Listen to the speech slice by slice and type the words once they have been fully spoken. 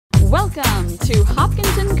Welcome to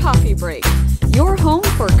Hopkinton Coffee Break, your home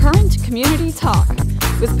for current community talk,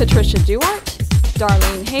 with Patricia Duart,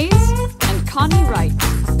 Darlene Hayes, and Connie Wright.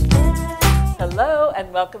 Hello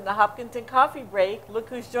and welcome to Hopkinton Coffee Break. Look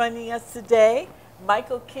who's joining us today.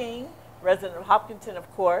 Michael King, resident of Hopkinton, of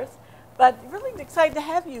course. But really excited to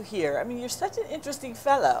have you here. I mean, you're such an interesting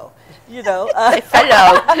fellow, you know.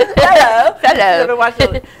 Fellow.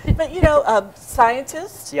 But, you know,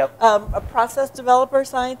 scientist, Yep. A process developer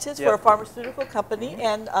scientist for a Yep. pharmaceutical company.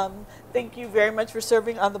 And thank you very much for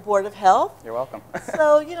serving on the Board of Health. You're welcome.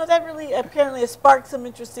 So, you know, that really apparently has sparked some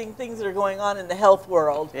interesting things that are going on in the health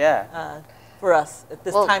world. Yeah. For us at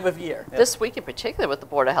this Well, time of year. This week in particular with the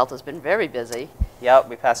Board of Health has been very busy. Yep,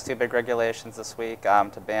 we passed 2 big regulations this week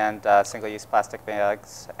to ban single-use plastic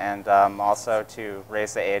bags and also to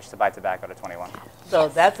raise the age to buy tobacco to 21. So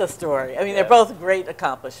that's a story. I mean, they're Yeah. both great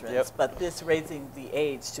accomplishments, Yep. but this raising the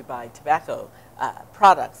age to buy tobacco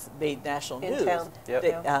products made national In news. town. Yep.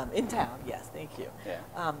 In town, yes, thank you.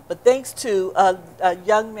 Yeah. But thanks to a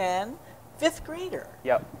young man, 5th grader,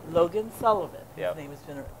 Yep. Logan Sullivan. Yep. His name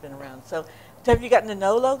has been around. So have you gotten to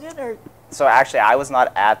know Logan? Or? So actually, I was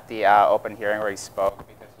not at the open hearing where he spoke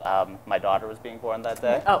because my daughter was being born that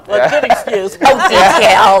day. Oh, well, Yeah. good excuse.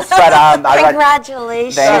 Details. But I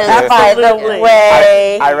Congratulations, Thank you. by the Absolutely.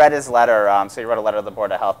 way. I read his letter. So he wrote a letter to the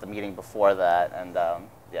Board of Health the meeting before that, and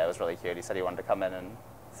yeah, it was really cute. He said he wanted to come in and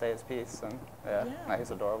say his piece, and yeah. No,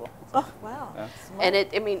 he's adorable. So, Oh, wow. yeah. Smart. And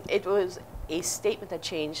it was a statement that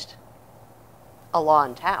changed a law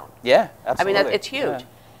in town. Yeah, absolutely. I mean, it's huge.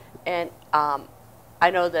 And I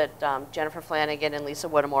know that Jennifer Flanagan and Lisa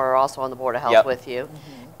Whittemore are also on the Board of Health Yep. with you.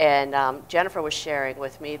 And Jennifer was sharing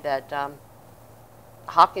with me that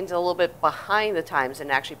Hopkins is a little bit behind the times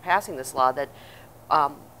in actually passing this law, that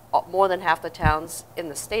more than half the towns in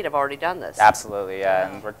the state have already done this. Absolutely, yeah.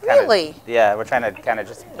 And we're kinda, Really? Yeah, we're trying to kind of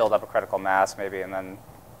just build up a critical mass maybe, and then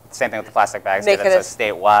same thing with the plastic bags. Make If it it's a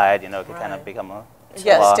statewide, you know, it could kind Right. of become a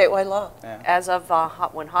Yeah, law. statewide law. Yeah. As of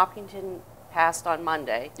when Hopkinton passed on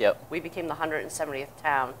Monday, Yep. we became the 170th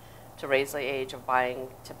town to raise the age of buying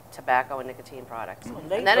tobacco and nicotine products.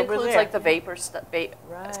 late, And that but we're includes there. like the vapor stuff.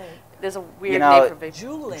 Right. There's a weird know, name for vapor.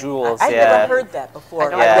 Juuling. Juuls, I yeah. never heard that before. I I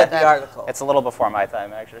know, I read read the that. article. It's a little before my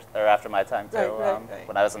time, actually, or after my time, too. Right.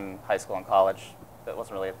 When I was in high school and college, that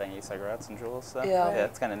wasn't really a thing, e-cigarettes and Juuls. So, Yeah.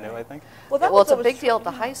 it's kind of new, I think. that Well, was it's a what big was- deal at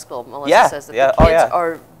the high school. Melissa Yeah, says that yeah, the oh, kids yeah.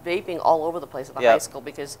 are vaping all over the place at the Yeah. high school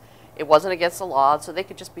because it wasn't against the law, so they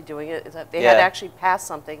could just be doing it. They had Yeah. actually passed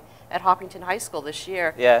something at Hopkinton High School this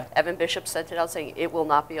year. Yeah. Evan Bishop sent it out saying it will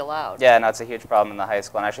not be allowed. Yeah, no, it's a huge problem in the high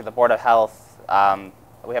school. And actually, the Board of Health,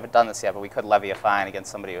 we haven't done this yet, but we could levy a fine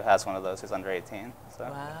against somebody who has one of those who's under 18. So.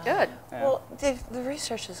 Wow. Good. Yeah. Well, the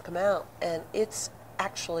research has come out, and it's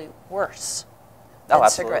actually worse Oh, than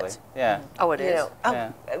absolutely. cigarettes. Yeah. Oh, it You is. know,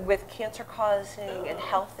 Yeah. with cancer causing and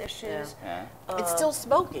health issues. Yeah. It's still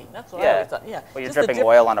smoking. That's what I Yeah. always thought. Yeah. Well, you're Just the dripping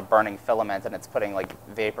oil on a burning filament, and it's putting like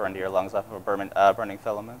vapor into your lungs off of a burning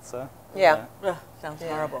filament. So. Yeah. Ugh, sounds Yeah.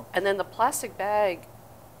 horrible. And then the plastic bag,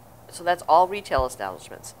 so that's all retail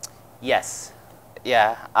establishments. Yes.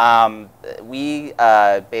 Yeah. We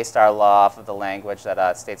based our law off of the language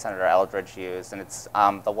that State Senator Eldridge used, and it's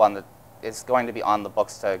the one that is going to be on the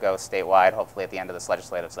books to go statewide, hopefully at the end of this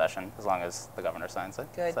legislative session, as long as the governor signs it.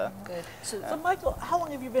 Good, So, good. So, Michael, how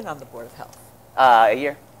long have you been on the Board of Health? a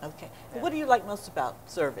year. Okay. What do you like most about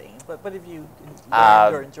serving? What have you Uh,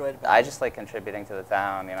 learned or enjoyed about I it? just like contributing to the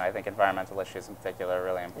town. You know, I think environmental issues in particular are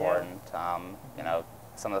really important. You know,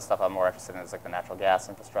 some of the stuff I'm more interested in is like the natural gas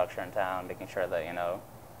infrastructure in town, making sure that, you know,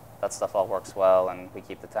 that stuff all works well and we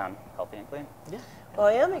keep the town healthy and clean. Yeah. Well,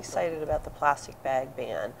 I am excited about the plastic bag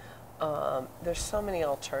ban. There's so many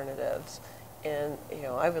alternatives, and you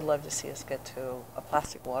know, I would love to see us get to a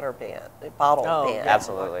plastic water ban, a bottle Oh, ban. yeah.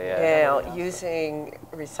 Absolutely, yeah. You know, Yeah. using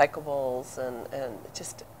recyclables and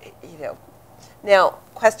just, you know. Now,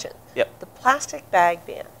 question. Yep. The plastic bag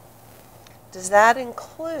ban, does that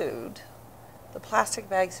include the plastic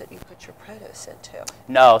bags that you put your produce into?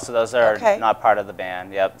 No, so those are Okay. not part of the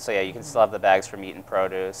ban. Yep. So yeah, you can still have the bags for meat and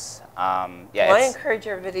produce. Yeah. Well, I it's- encourage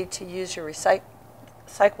everybody to use your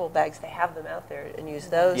recyclable bags. They have them out there, and use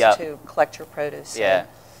those Yep. to collect your produce. Yeah.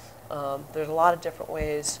 And, there's a lot of different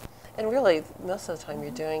ways, and really, most of the time,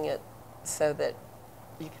 you're doing it so that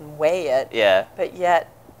you can weigh it. Yeah. But yet,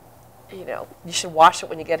 you know, you should wash it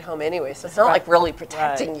when you get home anyway. So it's not Right. like really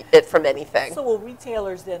protecting it from anything. So will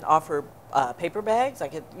retailers then offer paper bags,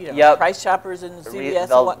 like at, Yep. Price Shoppers and CVS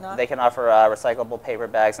and They'll- whatnot? They can offer recyclable paper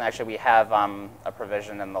bags, and actually we have a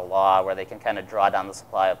provision in the law where they can kind of draw down the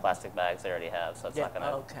supply of plastic bags they already have, so it's Yeah, not going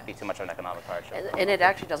to okay. be too much of an economic hardship. And it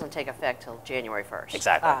actually doesn't take effect till January 1st.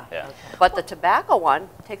 Exactly. Ah, Yeah. okay. But the tobacco one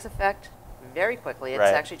takes effect very quickly. It's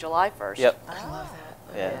Right. actually July 1st. Yep. I love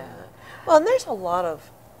that. Yeah. Well, and there's a lot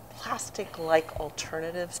of plastic-like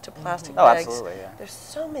alternatives to plastic Oh, bags. absolutely, yeah. There's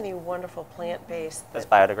so many wonderful plant-based. That's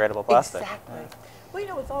biodegradable plastic. Exactly.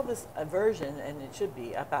 Well, with all this aversion, and it should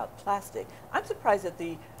be, about plastic, I'm surprised at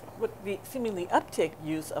the seemingly uptick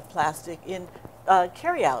use of plastic in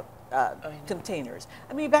carry-out containers.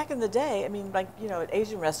 I mean, back in the day, like, at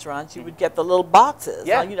Asian restaurants, you would get the little boxes.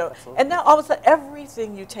 Yeah, absolutely. absolutely. And now all of a sudden,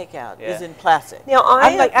 everything you take out is Yeah. in plastic. Now,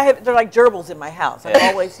 they're like gerbils in my house. I'm Yeah.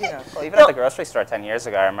 always, Well, even at the grocery store 10 years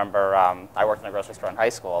ago, I remember I worked in a grocery store in high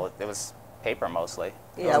school. It was paper mostly.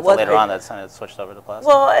 Yeah, It wasn't it until was later on paper. that it switched over to plastic.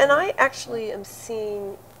 Well, and I actually am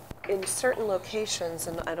seeing in certain locations,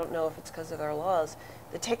 and I don't know if it's because of their laws,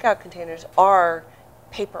 the takeout containers are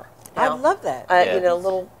paper. I now. love that. Yeah.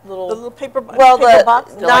 Little. The little paper, Well, paper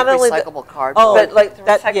boxes. They're Not like only the- recyclable cardboard. Oh, but like the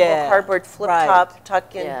that- recyclable yeah, cardboard flip right. top,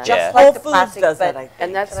 tuck in, Yeah. just Yeah. like Whole the Foods plastic. does that, but- I think.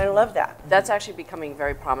 And that's and I love that. That's actually becoming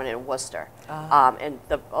very prominent in Worcester. And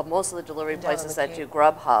most of the delivery Down on places the that Cape. do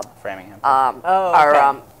Grubhub Framingham. Oh,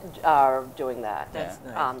 okay. are doing that. That's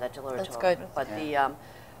Yeah. nice. That deliver That's to 'em. good. But Yeah. the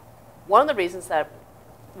one of the reasons that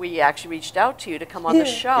we actually reached out to you to come on the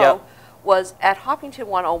show Yep. was at Hopkinton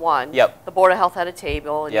 101. Yep. The Board of Health had a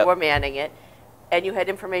table, and Yep. you were manning it, and you had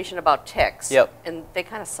information about ticks. Yep. And they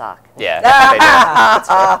kind of suck. Yeah, they do.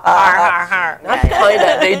 Not kind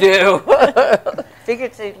of, they do.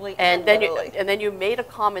 Figuratively And literally. then you made a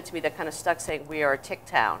comment to me that kind of stuck, saying we are a tick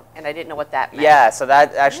town, and I didn't know what that meant. Yeah, so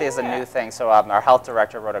that actually is a Yeah. new thing. So our health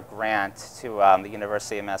director wrote a grant to the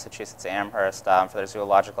University of Massachusetts Amherst for their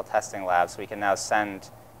zoological testing lab. So we can now send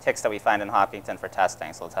ticks that we find in Hopkinton for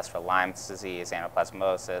testing. So they'll test for Lyme's disease,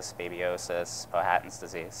 anaplasmosis, babiosis, Powhattan's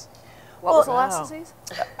disease. What was the Wow. last disease?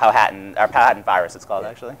 Powhattan virus, it's called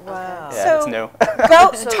actually. Wow. Yeah, So- it's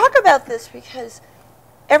new. Talk about this because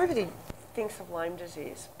everybody thinks of Lyme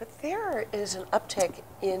disease, but there is an uptick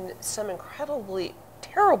in some incredibly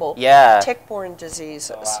terrible Yeah. tick-borne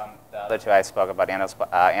diseases. So, the other two I spoke about,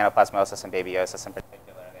 anaplasmosis and babiosis in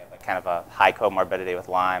particular, they have kind of a high comorbidity with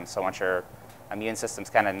Lyme. So once your immune system's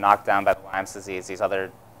kind of knocked down by the Lyme's disease, these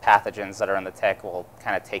other pathogens that are in the tick will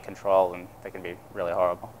kind of take control, and they can be really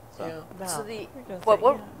horrible. So. Yeah. Wow. So the We're gonna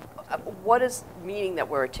what, say, what is meaning that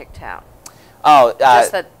we're a tick town? Oh,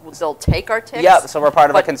 Just that they'll take our ticks? yeah, so we're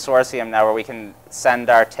part of a but- consortium now where we can send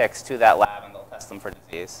our ticks to that lab and they'll test them for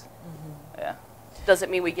disease. Yeah. Does it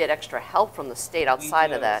mean we get extra help from the state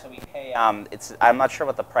outside We of do. that? So we pay, I'm not sure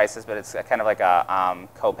what the price is, but it's kind of like a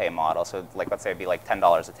copay model. So like, let's say it'd be like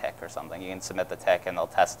 $10 a tick or something. You can submit the tick and they'll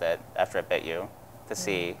test it after it bit you to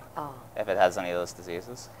see Oh. if it has any of those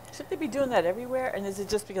diseases. Should they be doing that everywhere? And is it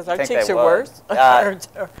just because our think ticks they are would. worse?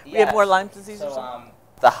 Or we have more Yes. Lyme disease or So, something?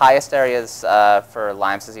 the highest areas for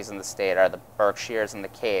Lyme's disease in the state are the Berkshires and the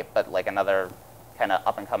Cape, but like another kind of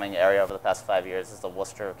up-and-coming area over the past 5 years is the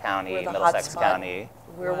Worcester County, We're the Middlesex hotspot. County.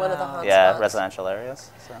 We're one of the Wow. hot Yeah, spots. residential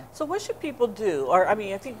areas. So. So what should people do? Or, I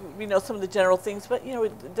mean, I think we know some of the general things, but,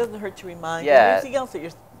 it doesn't hurt to remind. Yeah. Anything else that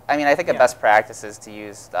you're... I mean, I think a Yeah. best practice is to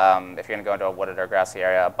use, if you're going to go into a wooded or grassy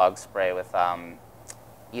area, a bug spray with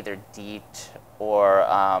either DEET or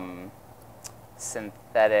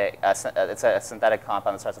synthetic, it's a synthetic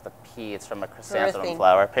compound that starts with a P. It's from a chrysanthemum Pyrethrine.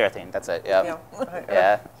 flower. Pyrethrine, that's it, yep.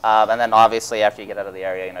 Yeah. Yeah, and then obviously after you get out of the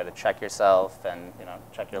area, to check yourself and,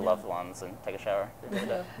 check your loved ones and take a shower.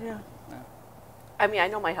 Yeah. I mean, I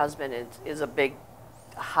know my husband is a big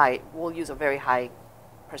will use a very high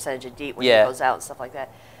percentage of DEET when Yeah. he goes out and stuff like that.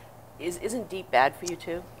 Isn't DEET bad for you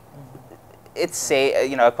too? It's safe,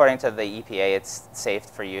 according to the EPA, it's safe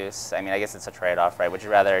for use. I mean, I guess it's a trade-off, right? Would you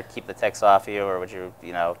rather keep the ticks off you, or would you,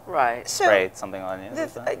 Right. So, spray something on you?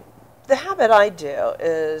 The habit I do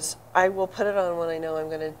is I will put it on when I know I'm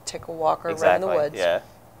going to take a walk or run in Exactly. the woods. Yeah.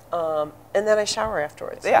 And then I shower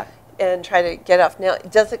afterwards. Yeah. And try to get off. Now,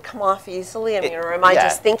 does it come off easily? I mean, or am I Yeah.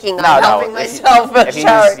 just thinking No, I'm no, helping if you- myself If you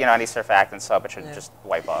shower? use, any surfactant soap, it should Yeah. just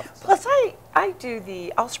wipe off. So. Plus,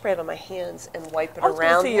 I'll spray it on my hands and wipe it I was gonna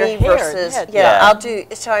around say your me hair, versus, yeah. yeah, Yeah.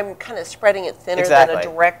 so I'm kind of spreading it thinner than a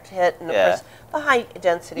Exactly. direct hit. And Yeah. of course, the high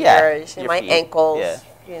density Yeah, areas, your my feet, ankles, yeah.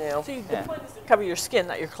 So the Yeah. point is to cover your skin,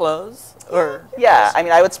 not your clothes? Or Yeah, I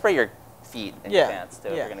mean, I would spray your feet in Yeah, your pants too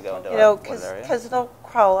if yeah. you're going to go into You know, a wooded area. because they'll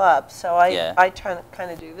crawl up. So I Yeah. I try to kind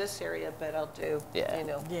of do this area, but I'll do Yeah. you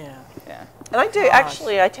know. Yeah. Yeah. And I do Gosh.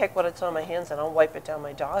 actually. I take what it's on my hands and I'll wipe it down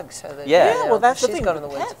my dog so that Yeah. you Yeah, know, well, that's the she's thing. going to the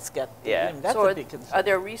woods. Pets get. Yeah. I mean, that's So a big concern. are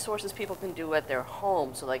there resources people can do at their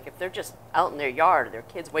home? So like if they're just out in their yard, or their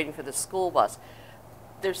kids waiting for the school bus,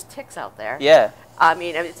 there's ticks out there. Yeah. I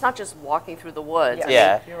mean, it's not just walking through the woods. Yes, I mean,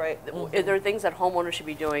 Yeah. you're right. Are there things that homeowners should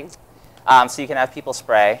be doing? So you can have people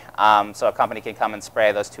spray. So a company can come and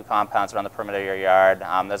spray those 2 compounds around the perimeter of your yard.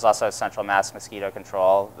 There's also central mass mosquito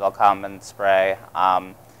control. They'll come and spray.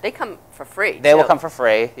 They come for free. They will too. come for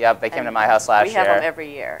free. Yep, they came And to my house last We year. have them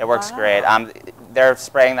every year. It works Wow. great. They're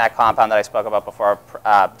spraying that compound that I spoke about before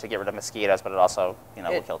to get rid of mosquitoes, but it also, will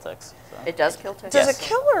It- kill ticks. So. It does kill ticks? Does Yes. it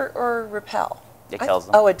kill or repel? It kills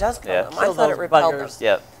them. Oh, it does kill Yeah. them. Kill I thought it those repelled buggers. them.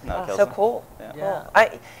 Yep. No, it kills So them. cool. Yeah. Yeah.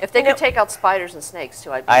 I, If they you could know- take out spiders and snakes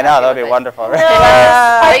too, I'd be I know, happy that would with be it. wonderful, right?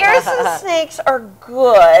 Spiders and snakes are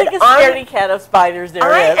good. Biggest scaredy cat of spiders there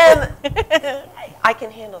I is. am. I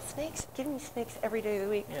can handle snakes. Give me snakes every day of the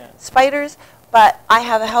week. Yeah. Spiders, but I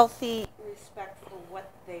have a healthy respect for what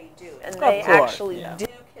they do, and they course, actually yeah. do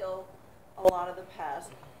kill a lot of the pests.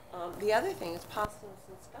 The other thing is possums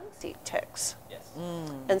and skunks eat ticks, Yes.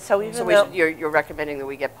 and so even So though you're recommending that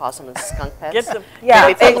we get possum and skunk pets? Get some. yeah,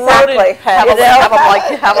 get some exactly. rodent pets. have a, You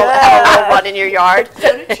know? have a little one in your yard?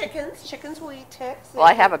 So do chickens. Chickens will eat ticks. Well,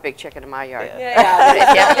 I have a big chicken in my yard. Yeah.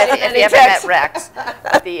 If you haven't met Rex,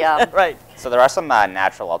 the Right. So there are some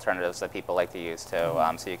natural alternatives that people like to use too.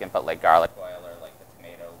 So you can put like garlic oil or like the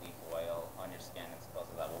tomato leaf oil on your skin, and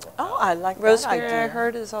supposedly that will work. Oh, I like that Rosemary, idea. I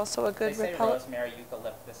heard, is also a They good say repellent. rosemary,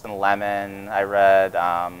 eucalyptus, and lemon. I read.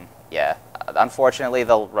 Yeah. Unfortunately,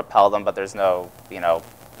 they'll repel them, but there's no,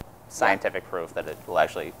 scientific proof that it will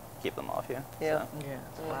actually keep them off you. Yeah. So. Yeah.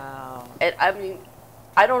 Wow. and, I mean,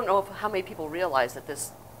 I don't know how many people realize that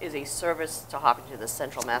this is a service to Hopkinton, the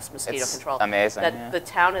Central Mass Mosquito It's Control. amazing, That yeah. the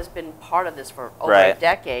town has been part of this for over a Right.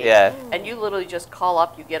 decade. Yeah. And you literally just call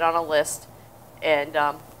up, you get on a list, and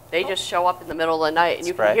they just show up in the middle of the night, and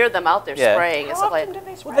you Spray. can hear them out there Yeah. spraying and How stuff often like do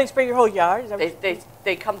they Will spray? they spray your whole yard? Is that what-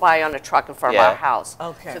 they come by on a truck in front of Yeah. our house.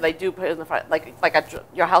 Okay. So they do put it in the front,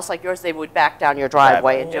 your house like yours, they would back down your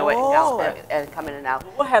driveway and do it Oh. and come in and out.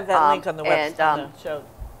 We'll have that link on the and, website on the show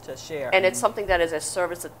to share. And it's something that is a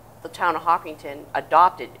service that the town of Hopkinton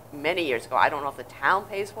adopted many years ago. I don't know if the town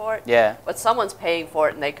pays for it, Yeah. but someone's paying for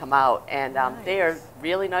it, and they come out, and they are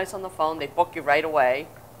really nice on the phone. They book you right away.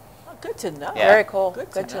 Oh, good to know. Yeah. Very cool.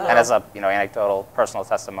 Good Good to to know. know. And as a anecdotal personal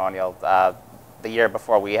testimonial, the year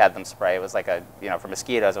before we had them spray, it was like for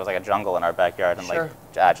mosquitoes, it was like a jungle in our backyard. And Sure.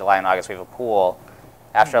 like July and August, we have a pool.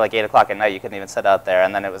 After like 8 o'clock at night, you couldn't even sit out there.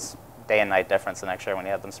 And then it was day and night difference the next year when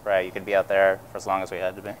you had them spray. You could be out there for as long as we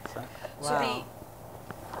had to be. So. So Wow.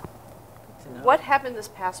 Good to know. what happened this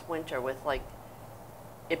past winter with like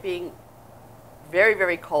it being very,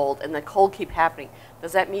 very cold, and the cold keep happening?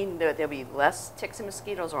 Does that mean that there'll be less ticks and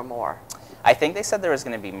mosquitoes or more? I think they said there was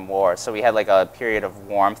going to be more. So we had like a period of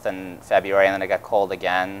warmth in February, and then it got cold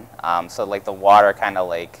again. So like the water kind of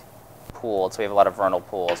like pooled. So we have a lot of vernal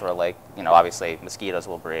pools where like obviously mosquitoes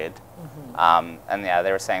will breed. And yeah,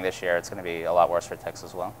 they were saying this year it's going to be a lot worse for ticks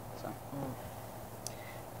as well. So.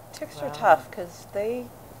 Ticks are tough because they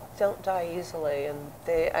don't die easily, and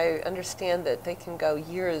I understand that they can go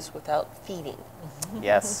years without feeding.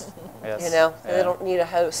 Yes. Yes. They Yeah. don't need a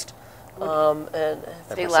host. And They're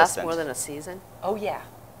They last persistent. more than a season? oh yeah,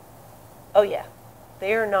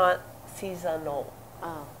 they are not seasonal.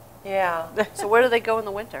 Oh. Yeah. So where do they go in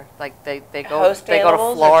the winter? Like they go Host to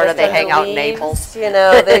animals are Florida, just they in hang the out in leaves, Naples. They,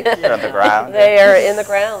 They're on the ground. they are in the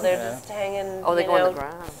ground. They're Yeah. just hanging. Oh, they go in the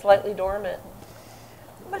ground. Slightly dormant.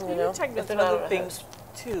 But you you know, talking if about they're some not other on a things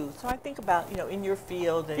too. So I think about in your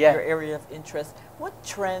field and Yeah. your area of interest, what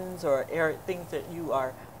trends or things that you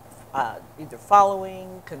are either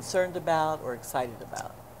following, concerned about, or excited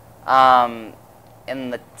about?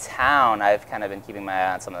 In the town, I've kind of been keeping my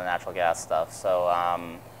eye on some of the natural gas stuff. So,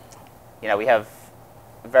 we have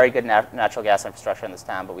very good natural gas infrastructure in this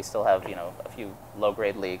town, but we still have, a few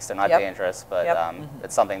low-grade leaks. They're not Yep. dangerous, but Yep.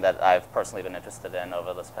 it's something that I've personally been interested in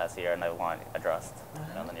over this past year, and I want addressed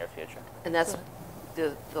in the near future. And that's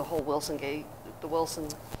the whole Wilson Gate, the Wilson.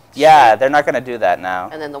 Yeah, they're not going to do that now.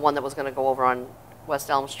 And then the one that was going to go over on West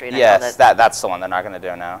Elm Street. I know Yes, that's the one they're not going to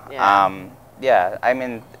do now. Yeah. Yeah, I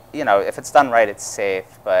mean, if it's done right, it's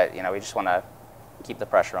safe, but, we just want to keep the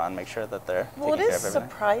pressure on, make sure that they're Well, it taking care is of everything.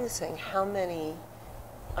 surprising how many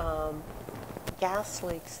gas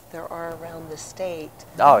leaks there are around the state.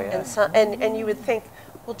 Oh, yeah. And you would think,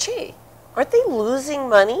 well, gee, aren't they losing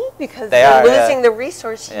money because They they're are, yeah. losing the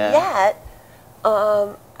resource? Yeah. Yet,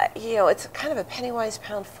 you know, it's kind of a penny wise,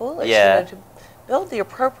 pound foolish. Yeah. You know, to build the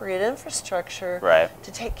appropriate infrastructure Right.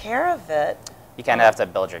 to take care of it. You kind of have to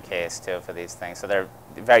build your case too for these things. So they're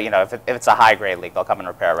very, you know, if it's a high grade leak, they'll come and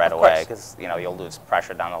repair it right Of away course. because, you know, you'll lose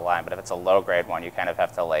pressure down the line. But if it's a low grade one, you kind of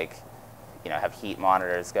have to, like, you know, have heat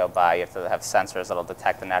monitors go by. You have to have sensors that'll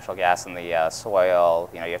detect the natural gas in the soil.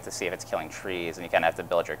 You know, you have to see if it's killing trees, and you kind of have to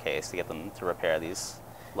build your case to get them to repair these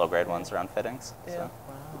low grade ones around fittings. Yeah.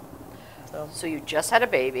 So. So you just had a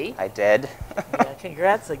baby. I did. Yeah,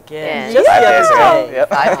 congrats again. And Just 5 the days other ago. day. Yep.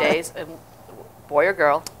 5 days. Boy or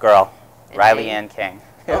girl? Girl, And Riley name? Ann King.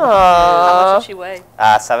 How much does she weigh?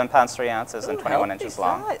 7 pounds 3 ounces and Ooh, 21 healthy inches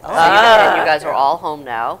long. size. Oh, And you guys are all home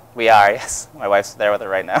now. We are, yes. My wife's there with her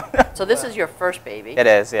right now. So this is your first baby. It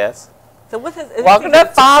is, yes. So what has Welcome anything to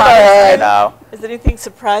that surprised fatherhood. I know. you? Has anything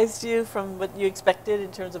surprised you from what you expected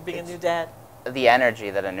in terms of being a new dad? The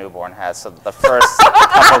energy that a newborn has. So the first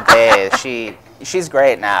couple days, she's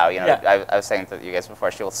great now. You know, Yeah. I was saying to you guys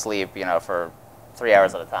before, she will sleep, you know, for 3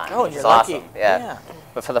 hours at a time. Oh, which you're is lucky. awesome. Yeah.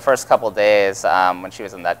 But for the first couple days, when she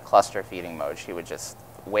was in that cluster feeding mode, she would just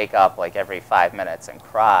wake up like every 5 minutes and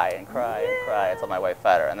cry and cry and cry until my wife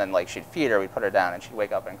fed her. And then like she'd feed her, we'd put her down, and she'd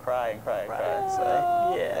wake up and cry and cry and cry.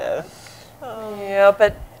 So Yeah. Yeah,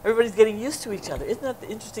 but Everybody's getting used to each other. Isn't that the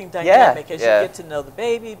interesting dynamic? As yeah. you get to know the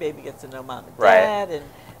baby gets to know mom and Right. dad, and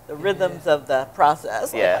the rhythms of the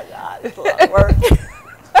process. Yeah. Oh my God, it's a lot of work.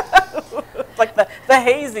 It's like the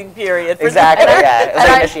hazing period. For exactly, new- yeah. It was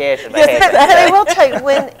like initiation. But and I will tell you,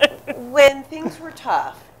 when things were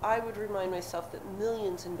tough, I would remind myself that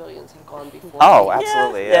millions and billions have gone before. Oh, me.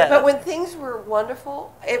 absolutely. Yeah. Yeah. But when things were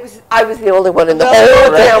wonderful, I was the only one in the No,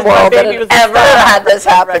 whole right. damn My world that baby had was ever the had this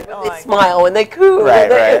happen. Right. When Oh, they my smile and they coo. Right,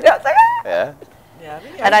 and they, right. I was like, "Ah." Yeah. Yeah,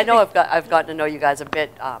 And I know I've gotten to know you guys a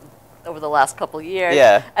bit over the last couple of years.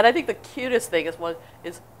 Yeah. And I think the cutest thing is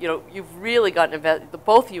you know, you've really gotten invested.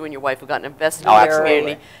 Both you and your wife have gotten invested Oh, in the absolutely.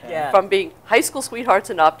 community. Yeah. From being high school sweethearts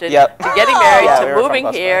in Upton Yep. to getting married Yeah, to we were from moving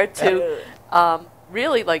close by. here to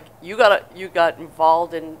really like you got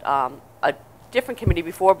involved in a different committee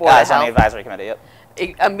before Board I of was on the Health advisory committee. Yep.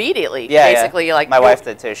 immediately. Yeah, basically, yeah. like My you- wife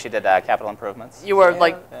did too. She did capital improvements. You were Yeah,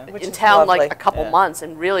 like yeah. Which in is town lovely. like a couple Yeah. months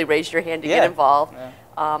and really raised your hand to Yeah. get involved. Yeah.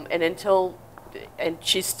 And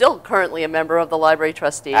she's still currently a member of the library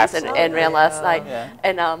trustees Absolutely. and ran last night. Yeah.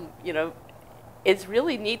 And you know, it's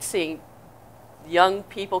really neat seeing young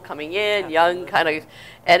people coming in, young kind of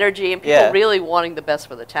energy, and people Yeah. really wanting the best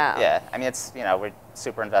for the town. Yeah, I mean, it's, you know, we're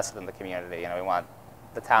super invested in the community. You know, we want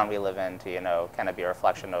the town we live in to, you know, kind of be a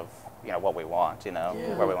reflection of, you know, what we want, you know,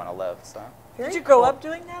 Yeah. where we want to live. So. Did you grow up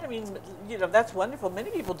doing that? I mean, you know, that's wonderful. Many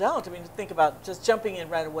people don't. I mean, think about just jumping in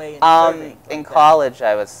right away and serving. In like that. college,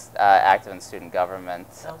 I was active in student government.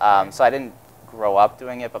 Okay. So I didn't grow up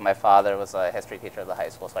doing it, but my father was a history teacher at the high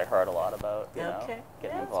school, so I heard a lot about, you know, Okay.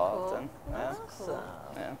 getting That's involved. cool. And, yeah. Awesome.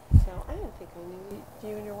 Yeah. So I didn't think I knew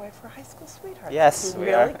you and your wife were high school sweethearts. Yes,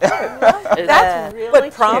 we are. Is- That's really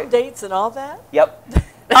What, prom cute. dates and all that? Yep.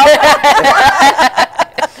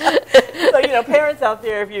 So, you know, parents out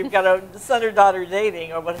there, if you've got a son or daughter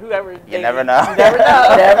dating or whoever You dating, never know. You never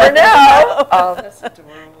know. Never know. That's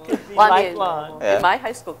adorable. Could be Well, I mean, lifelong. Yeah. in my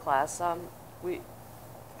high school class, I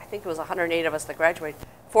think it was 108 of us that graduated.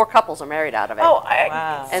 4 couples are married out of it. Oh,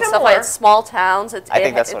 Wow. And stuff like it's small towns. I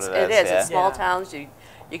think that's what it is, It is. yeah. It's small Yeah. towns. You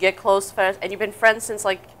get close friends, and you've been friends since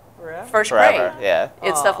like Forever. first Forever, grade. yeah.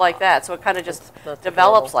 It's stuff like that. So it kind of just That's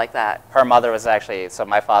develops adorable. like that. Her mother was actually, so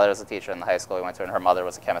my father was a teacher in the high school we went to, and her mother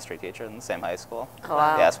was a chemistry teacher in the same high school. Oh,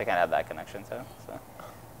 wow. Yeah, so we kind of had that connection too. So.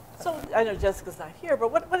 So I know Jessica's not here,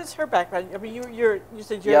 but what is her background? I mean, you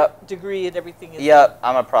said your Yep. degree and everything is. Yep,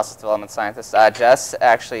 I'm a process development scientist. Jess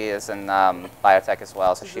actually is in biotech as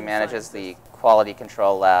well, so She's she in manages sciences. the quality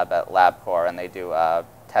control lab at LabCorp, and they do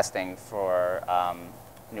testing for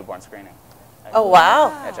newborn screening. Oh, wow.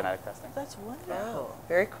 Yeah, genetic testing. That's wonderful. Wow.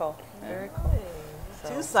 Very cool. Very cool. Hey,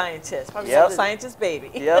 Two scientists, probably Yep. a scientist baby.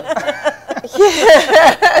 Yep.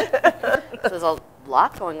 So there's a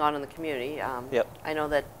lot going on in the community. Yep. I know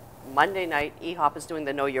that Monday night, EHOP is doing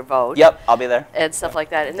the Know Your Vote. Yep, I'll be there. And stuff like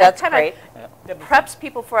that. And That's that great. kind of preps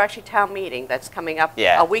people for actually town meeting that's coming up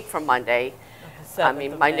Yeah. a week from Monday. I 7th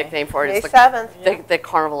mean, of my May. nickname for it May is 7th. the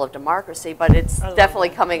Carnival of Democracy, but it's I love definitely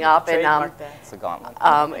that. coming up. And Trademark that. It's a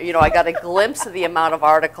gauntlet. you know, I got a glimpse of the amount of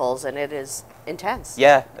articles, and it is intense.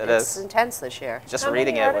 Yeah, it It's is. intense this year. Just How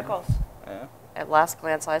reading many it. would- articles? Yeah. At last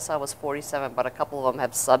glance, I saw was 47, but a couple of them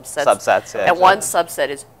have subsets. Subsets, yeah. And one subset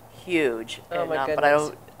is huge. Oh, and, my but I goodness.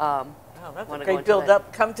 don't. Oh, that's wanna a go great into build that.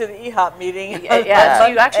 up. Come to the EHOP meeting. Yeah, so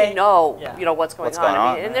you Monday. actually know, Yeah. you know, what's going What's on. going I mean,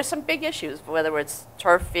 on, and yeah. there's some big issues, whether it's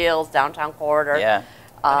turf fields, downtown corridor. Yeah.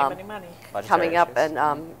 Money, money, money. coming up, issues.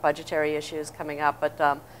 and budgetary issues coming up.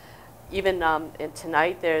 But even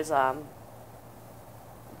tonight, there's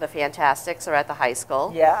the Fantastics are at the high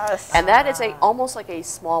school. Yes. And that is almost like a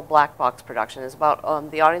small black box production. It's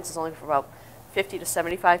about the audience is only for about 50 to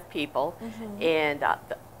 75 people, and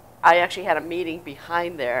I actually had a meeting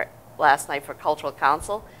behind there last night for Cultural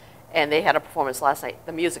Council, and they had a performance last night.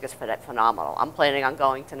 The music is phenomenal. I'm planning on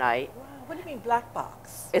going tonight. Wow, what do you mean black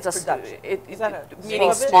box? It's a production. Is that a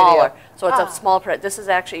meaning small smaller, studio? so it's a small. This is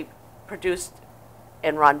actually produced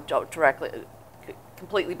and run directly,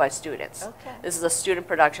 completely by students. Okay. This is a student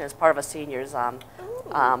production. It's part of a seniors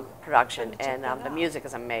production, I'm gonna check and that the out. music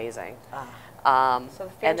is amazing. So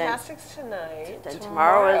the and then- Fantastics tonight. Then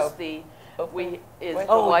tomorrow is the Oh,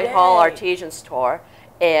 Whitehall yay. Artisans Tour,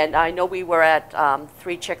 and I know we were at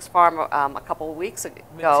Three Chicks Farm a couple of weeks ago.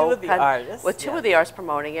 two of the artists, With two yeah. of the artists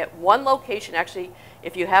promoting it. One location, actually,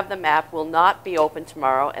 if you have the map, will not be open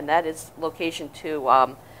tomorrow, and that is location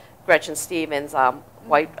 2, Gretchen Stevens,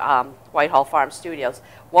 Whitehall Farm Studios.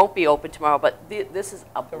 Won't be open tomorrow, but this is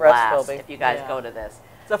a The rest will blast be. if you guys Yeah. go to this.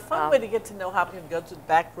 It's a fun way to get to know Hopkinton, go to the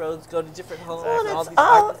back roads, go to different homes, Well, and all it's these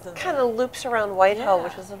all artists. kind of loops around Whitehall, Yeah.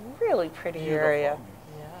 which is a really pretty Beautiful. area.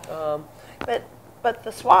 Yeah. But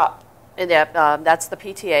the swap. And that's the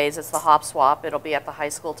PTAs. It's the Hop Swap. It'll be at the high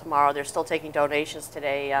school tomorrow. They're still taking donations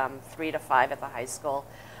today, 3 to 5 at the high school.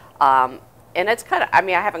 And it's kind of, I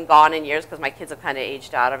mean, I haven't gone in years because my kids have kind of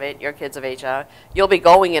aged out of it. Your kids have aged out. You'll be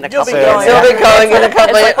going in a You'll couple be years. going. You'll be going in a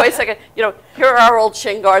couple It's like, of wait a second, here are our old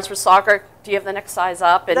shin guards for soccer. Do you have the next size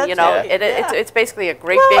up? And, That's know, right, yeah. it's basically a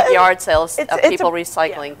great Well, big and yard sale of it's people a-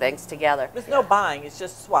 recycling things together. There's no buying, it's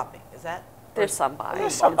just swapping. Is that? There's some buying.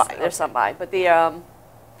 There's some buying, There's some buying. But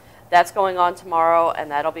that's going on tomorrow,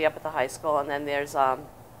 and that'll be up at the high school. And then there's I'm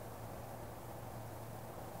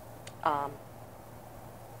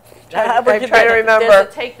trying to remember. There's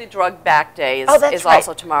a Take the Drug Back Day Oh, that's is right.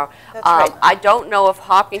 also tomorrow. That's right. I don't know if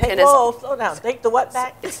Hopkinton is Whoa, slow down. Take the what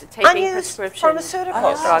back? it's taking Unused prescription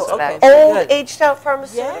pharmaceuticals. drugs Oh, back. okay. Old, Good. aged out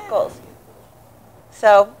pharmaceuticals.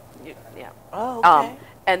 So, Yeah. Oh, okay.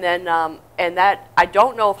 And then, and that, I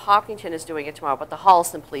don't know if Hopkinton is doing it tomorrow, but the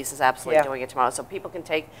Holliston Police is absolutely Yeah. doing it tomorrow. So people can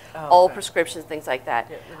take Oh, old okay. prescriptions, things like that.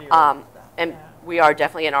 Get rid of your old stuff, And yeah. we are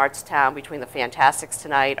definitely an arts town between the Fantastics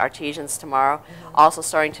tonight, Artisans tomorrow. Mm-hmm. Also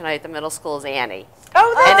starting tonight at the middle school is Annie.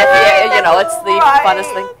 oh, And that's if you know, it's the right.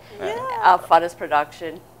 funnest thing, Yeah. funnest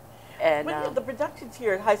production. And The productions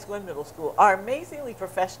here at high school and middle school are amazingly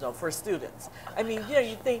professional for students. I mean,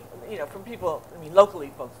 you think, from people, I mean,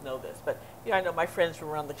 locally folks know this, but, I know my friends from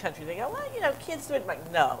around the country, they go, well, kids do it. I'm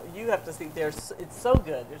like, no, you have to see, it's so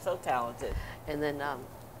good. They're so talented. And then,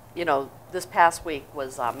 this past week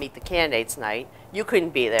was Meet the Candidates night. You couldn't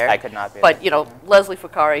be there. I could not be But, there. Leslie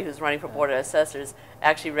Ficari, who's running for Board of Assessors,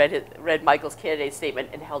 actually read Michael's candidate statement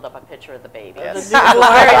and held up a picture of the baby. Yes. The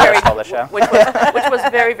newborn. Very, Stole the show. which was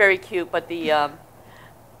very, very cute. But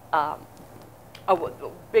a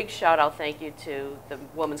big shout out, thank you to the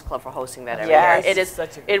Women's Club for hosting that every Yes. year. It is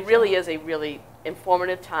Such a good it really is a really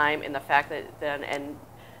informative time in the fact that and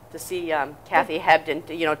to see Kathy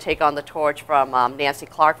Hebden, take on the torch from Nancy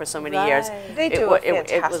Clark for so many years. Right. They It do wa- a it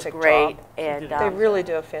was fantastic great, job. and They really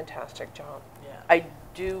do a fantastic job. Yeah. I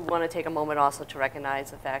do want to take a moment also to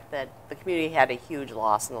recognize the fact that the community had a huge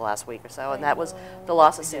loss in the last week or so, and that was the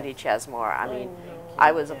loss of Cindy Chesmore. I mean,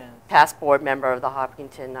 I was a Yes. past board member of the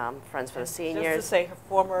Hopkinton Friends for the Just to Seniors say, her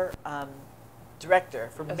former director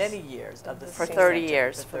for many years of the for senior 30 center,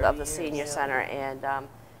 years for of 30 the years, Senior yeah. Center, and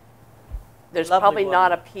there's Lovely probably woman.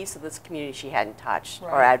 not a piece of this community she hadn't touched or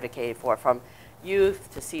Right. advocated for, from youth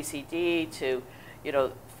to CCD to,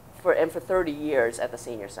 for 30 years at the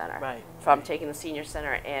Senior Center. Right. From taking the Senior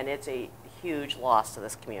Center, and it's a huge loss to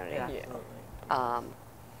this community. Yeah, Yeah. absolutely.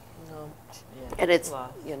 No. Yeah, And it's,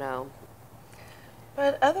 loss.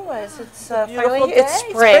 But otherwise, it's a beautiful finally, day. it's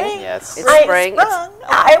spring. Yes. It's I- spring. Sprung.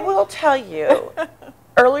 I will tell you,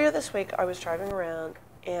 earlier this week, I was driving around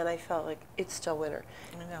and I felt like it's still winter.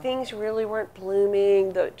 I know. Things really weren't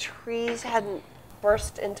blooming. The trees hadn't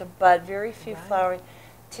burst into bud, very few Right. flowering.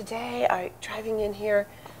 Today, driving in here,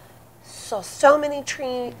 saw so many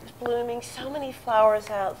trees blooming, so many flowers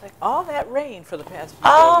out. It's like, All that rain for the past few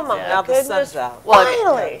oh days. my and now goodness, the sun's out. Well,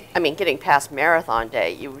 finally. I mean, getting past marathon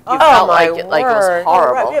day, you Oh, felt my like it was word. Oh, right,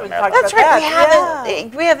 horrible. we haven't talked That's about right,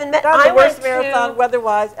 that. we haven't met. Not I the worst went marathon to,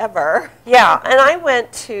 weather-wise ever. yeah, and I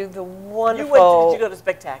went to the Did wonderful. you go to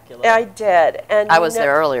Spectacular? I did, and I you was know-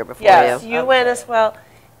 there earlier before Yes, you. you went Okay. as well.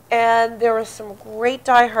 And there were some great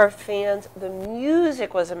diehard fans. The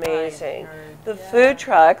music was amazing. heard, The yeah. food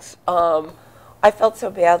trucks, I felt so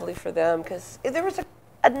badly for them because there was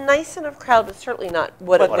a nice enough crowd, but certainly not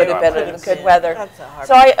what it What would they have been in could've good been. weather. That's a hard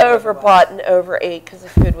So I part of overbought and overate because the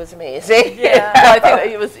food was amazing. Yeah. No, I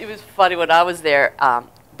think it was funny when I was there.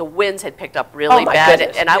 The winds had picked up really Oh my bad,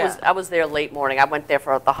 goodness, and yeah. I was there late morning. I went there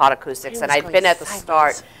for the hot acoustics, It and was I'd going been at the sideways.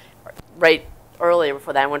 start right earlier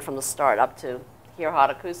before that. I went from the start up to hear hot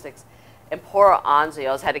acoustics, and poor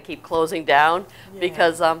Anzios had to keep closing down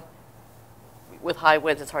because with high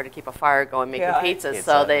winds, it's hard to keep a fire going making Yeah. pizzas.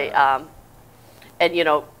 So they and you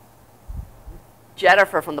know,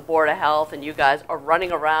 Jennifer from the Board of Health and you guys are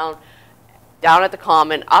running around down at the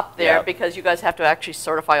Common up there Yep. because you guys have to actually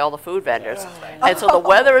certify all the food vendors. And so the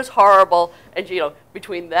weather is horrible, and you know,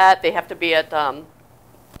 between that, they have to be at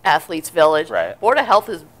Athletes Village. Right. Board of Health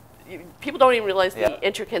is, people don't even realize Yeah. the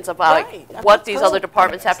intricacies about Right. what That's these cool. other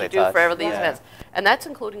departments have to They do touch. for every these Yeah. events. And that's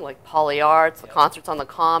including like poly arts, the concerts on the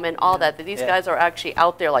Common, all that. These Yeah. guys are actually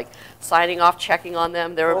out there like signing off, checking on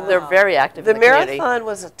them. They're very active The in the community. marathon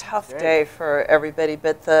was a tough day for everybody,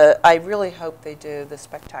 but I really hope they do the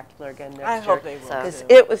spectacular again next year. I hope they will. So- Because too.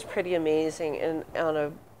 it was pretty amazing, and on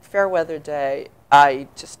a fair weather day, I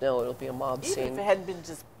just know it'll be a mob Even if scene. it hadn't been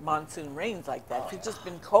just monsoon rains like that, if it's just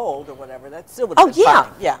been cold or whatever, that still would Oh have been yeah,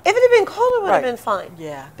 fine. Yeah. If it had been cold, it would have Right. been fine.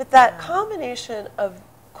 Yeah. But that combination of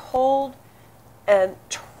cold and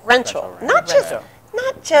torrential, not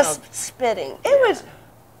just spitting. It was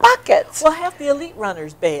buckets. Well, half the elite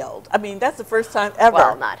runners bailed. I mean, that's the first time ever.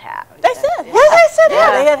 Well, not half. They said. Yes, I said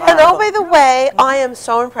Yeah, they had And half oh, of by them. the way, I am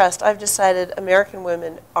so impressed. I've decided American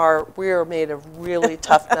women we are made of really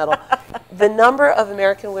tough metal. The number of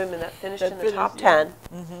American women that finished That in the finished, top yeah.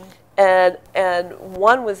 10, and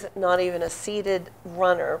one was not even a seeded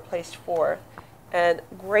runner, placed fourth, and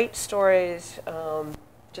great stories.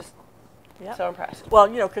 Just Yep. so impressed. Well,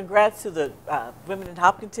 you know, congrats to the women in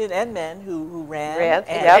Hopkinton and men who ran. Ran,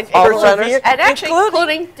 and yep, all the runners. persevered, And actually,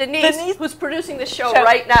 including Denise, Denise. who's producing the show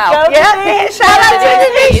right now. Go Denise. Shout out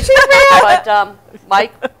to Denise. But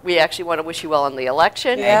Mike, we actually want to wish you well on the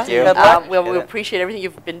election. Yeah. Thank you. Good luck. We appreciate everything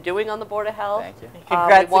you've been doing on the Board of Health. Thank you.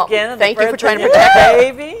 Congrats again on the Thank you for birth trying to of your protect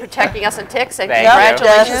baby. protecting us and ticks, and Thank you.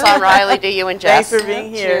 congratulations Yes. on Riley to you and Jess. Thanks for being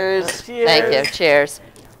here. Cheers. Cheers. Thank you. Cheers.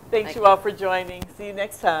 Thanks you all for joining. See you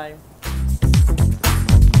next time.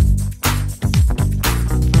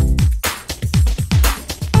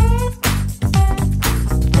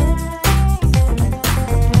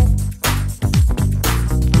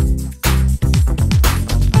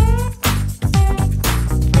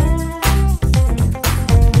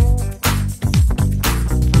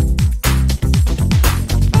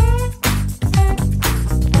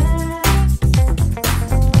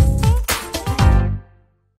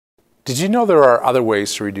 Did you know there are other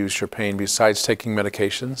ways to reduce your pain besides taking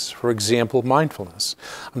medications? For example, mindfulness.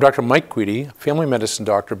 I'm Dr. Mike Guidi, family medicine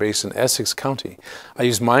doctor based in Essex County. I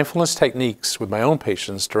use mindfulness techniques with my own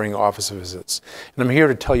patients during office visits, and I'm here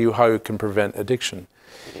to tell you how you can prevent addiction.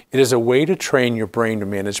 It is a way to train your brain to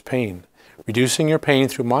manage pain. Reducing your pain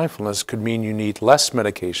through mindfulness could mean you need less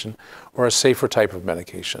medication or a safer type of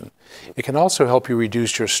medication. It can also help you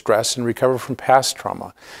reduce your stress and recover from past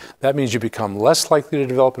trauma. That means you become less likely to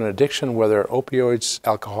develop an addiction, whether opioids,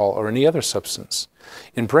 alcohol, or any other substance.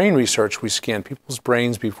 In brain research, we scan people's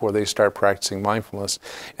brains before they start practicing mindfulness,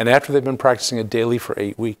 and after they've been practicing it daily for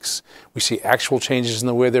 8 weeks. We see actual changes in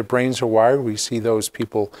the way their brains are wired. We see those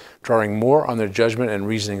people drawing more on their judgment and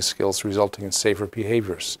reasoning skills, resulting in safer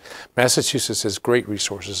behaviors. Massachusetts has great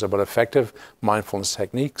resources about effective mindfulness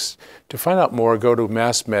techniques. To find out more, go to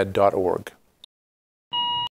massmed.org.